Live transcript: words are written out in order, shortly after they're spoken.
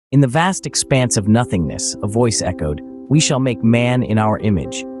In the vast expanse of nothingness, a voice echoed, "We shall make man in our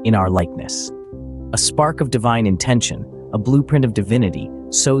image, in our likeness." A spark of divine intention, a blueprint of divinity,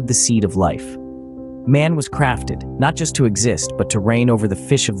 sowed the seed of life. Man was crafted, not just to exist, but to reign over the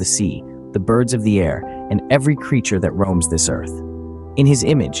fish of the sea, the birds of the air, and every creature that roams this earth. In his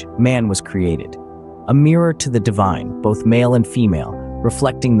image, man was created, a mirror to the divine, both male and female,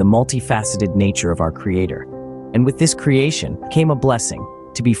 reflecting the multifaceted nature of our Creator. And with this creation came a blessing: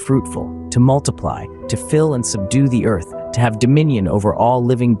 to be fruitful, to multiply, to fill and subdue the earth, to have dominion over all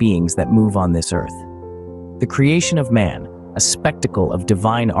living beings that move on this earth. The creation of man, a spectacle of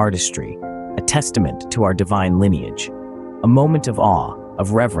divine artistry, a testament to our divine lineage, a moment of awe,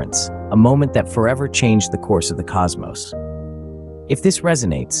 of reverence, a moment that forever changed the course of the cosmos. If this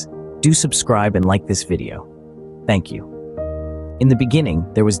resonates, do subscribe and like this video. Thank you. In the beginning,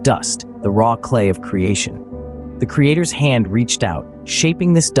 there was dust, the raw clay of creation. The Creator's hand reached out,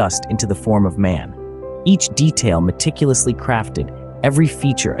 shaping this dust into the form of man. Each detail meticulously crafted, every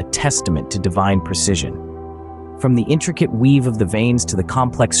feature a testament to divine precision. From the intricate weave of the veins to the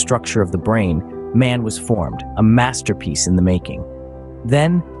complex structure of the brain, man was formed, a masterpiece in the making.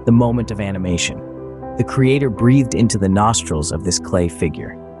 Then, the moment of animation. The Creator breathed into the nostrils of this clay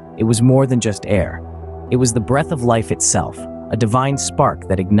figure. It was more than just air. It was the breath of life itself, a divine spark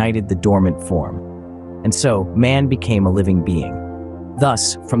that ignited the dormant form. And so, man became a living being.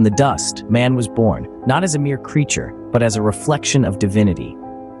 Thus, from the dust, man was born, not as a mere creature, but as a reflection of divinity,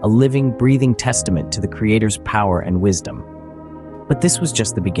 a living, breathing testament to the Creator's power and wisdom. But this was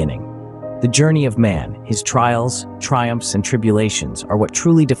just the beginning. The journey of man, his trials, triumphs, and tribulations are what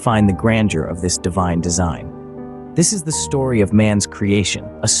truly define the grandeur of this divine design. This is the story of man's creation,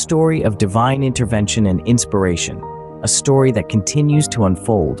 a story of divine intervention and inspiration, a story that continues to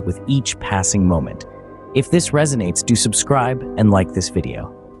unfold with each passing moment. If this resonates, do subscribe and like this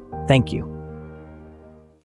video. Thank you.